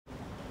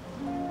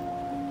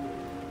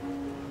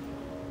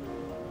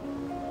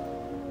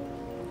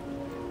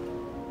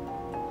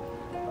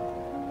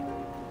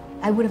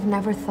I would have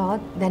never thought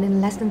that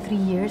in less than 3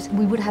 years,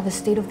 we would have a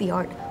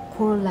state-of-the-art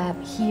coral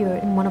lab here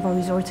in one of our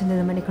resorts in the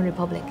Dominican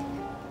Republic.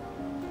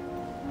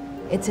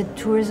 It's a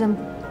tourism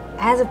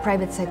as a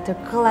private sector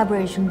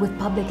collaboration with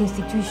public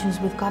institutions,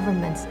 with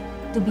governments,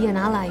 to be an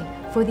ally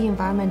for the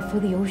environment, for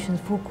the oceans,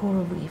 for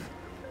coral reef.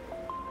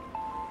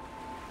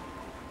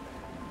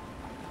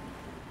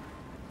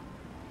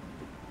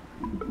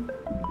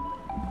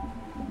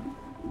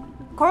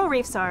 Coral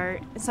reefs are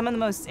some of the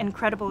most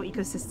incredible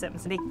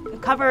ecosystems. They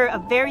cover a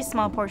very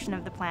small portion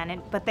of the planet,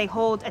 but they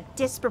hold a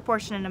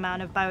disproportionate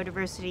amount of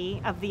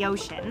biodiversity of the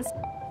oceans.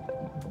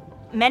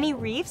 Many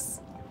reefs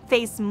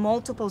face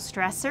multiple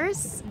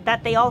stressors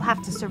that they all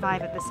have to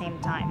survive at the same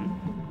time.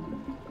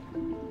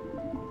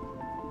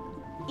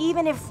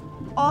 Even if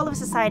all of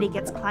society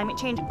gets climate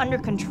change under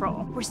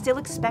control, we're still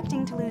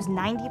expecting to lose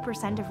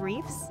 90% of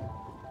reefs.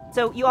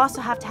 So you also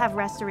have to have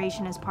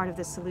restoration as part of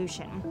the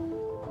solution.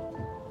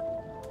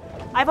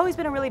 I've always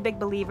been a really big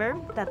believer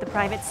that the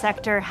private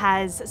sector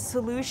has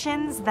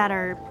solutions that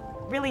are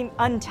really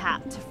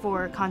untapped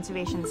for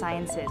conservation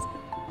sciences.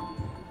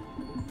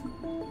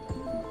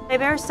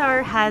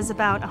 Iberostar has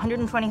about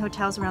 120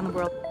 hotels around the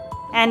world.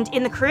 And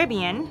in the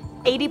Caribbean,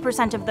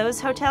 80% of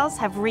those hotels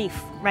have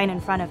reef right in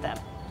front of them.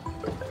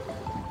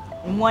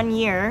 In 1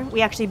 year,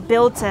 we actually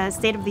built a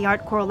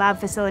state-of-the-art coral lab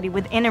facility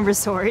within a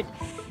resort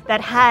that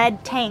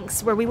had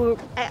tanks where we were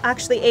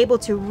actually able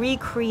to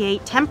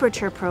recreate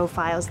temperature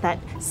profiles that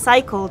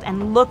cycled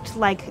and looked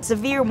like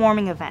severe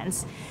warming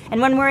events.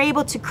 And when we're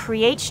able to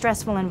create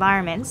stressful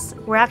environments,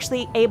 we're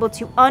actually able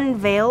to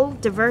unveil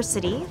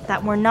diversity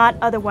that we're not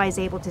otherwise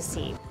able to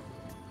see.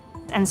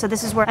 And so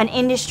this is where an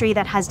industry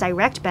that has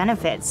direct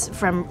benefits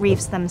from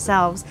reefs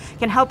themselves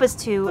can help us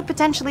to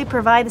potentially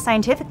provide the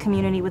scientific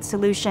community with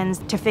solutions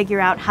to figure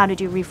out how to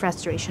do reef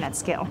restoration at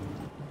scale.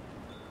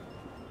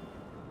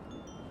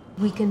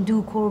 We can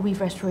do coral reef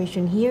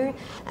restoration here,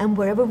 and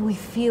wherever we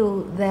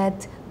feel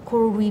that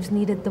coral reefs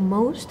need it the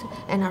most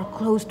and are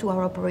close to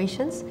our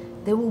operations,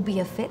 there will be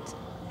a fit.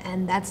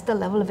 And that's the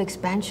level of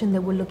expansion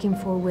that we're looking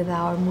for with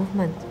our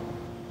movement.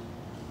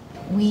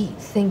 We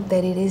think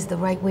that it is the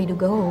right way to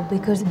go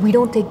because we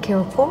don't take care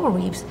of coral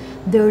reefs.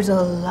 There's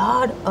a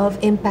lot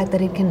of impact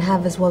that it can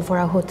have as well for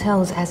our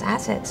hotels as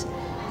assets.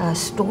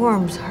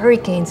 Storms,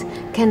 hurricanes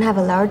can have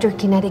a larger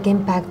kinetic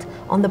impact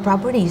on the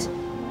properties.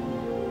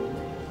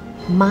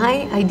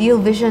 My ideal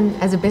vision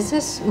as a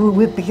business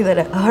would be that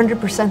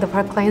 100% of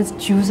our clients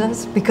choose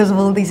us because of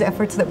all these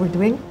efforts that we're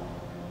doing.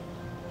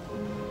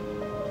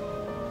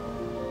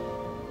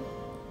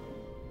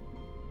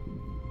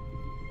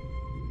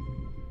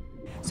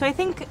 So I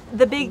think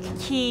the big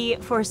key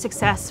for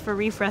success for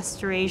reef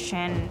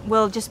restoration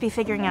will just be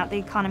figuring out the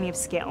economy of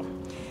scale.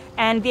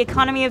 And the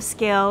economy of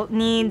scale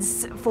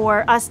needs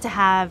for us to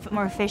have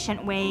more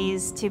efficient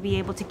ways to be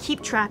able to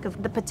keep track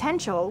of the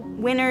potential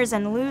winners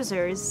and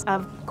losers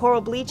of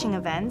coral bleaching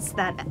events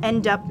that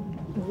end up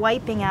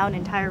wiping out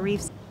entire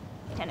reefs.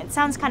 And it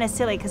sounds kind of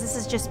silly because this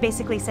is just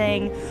basically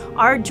saying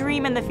our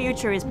dream in the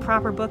future is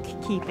proper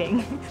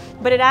bookkeeping,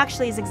 but it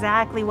actually is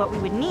exactly what we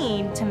would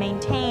need to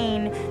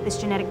maintain this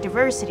genetic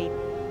diversity.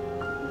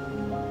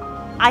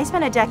 I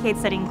spent a decade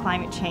studying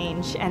climate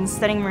change and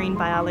studying marine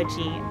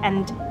biology,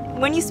 and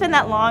when you spend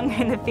that long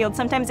in the field,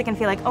 sometimes it can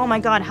feel like, oh my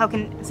God, how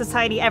can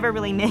society ever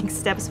really make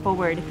steps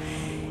forward?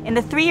 In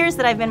the 3 years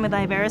that I've been with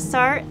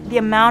Iberostar, the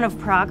amount of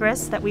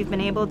progress that we've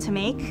been able to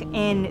make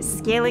in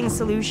scaling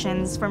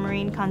solutions for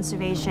marine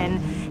conservation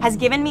has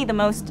given me the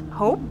most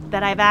hope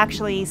that I've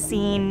actually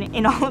seen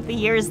in all of the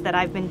years that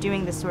I've been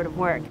doing this sort of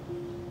work.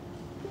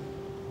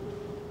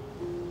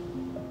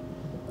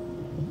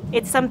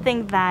 It's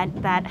something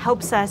that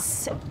helps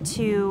us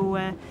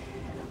to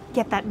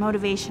get that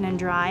motivation and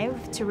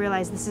drive to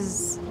realize this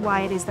is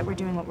why it is that we're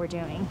doing what we're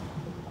doing.